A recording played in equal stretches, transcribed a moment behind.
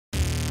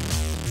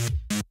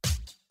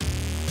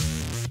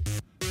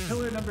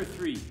Pillar number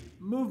 3,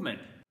 movement.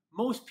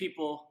 Most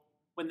people,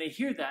 when they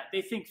hear that,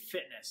 they think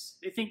fitness,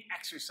 they think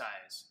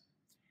exercise.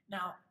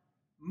 Now,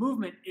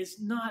 movement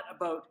is not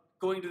about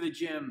going to the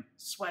gym,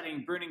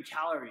 sweating, burning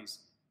calories.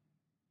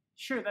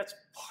 Sure, that's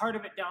part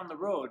of it down the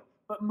road,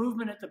 but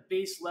movement at the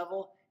base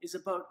level is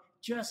about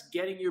just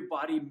getting your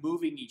body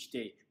moving each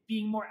day,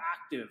 being more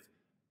active,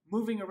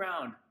 moving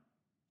around,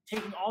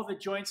 taking all the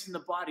joints in the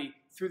body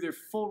through their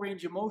full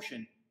range of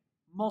motion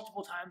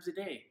multiple times a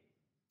day.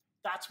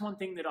 That's one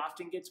thing that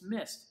often gets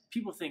missed.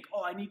 People think,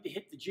 oh, I need to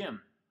hit the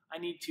gym. I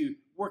need to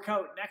work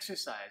out and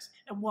exercise.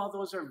 And while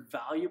those are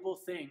valuable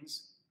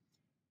things,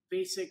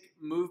 basic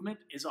movement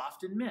is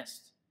often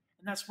missed.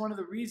 And that's one of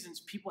the reasons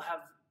people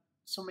have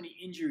so many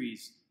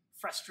injuries,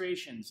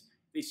 frustrations.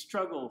 They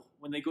struggle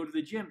when they go to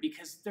the gym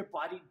because their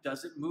body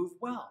doesn't move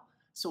well.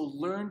 So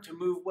learn to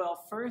move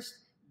well first,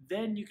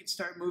 then you can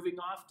start moving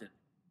often.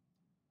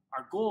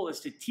 Our goal is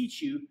to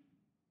teach you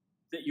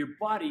that your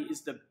body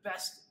is the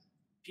best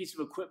piece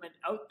of equipment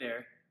out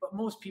there, but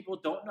most people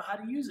don't know how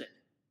to use it.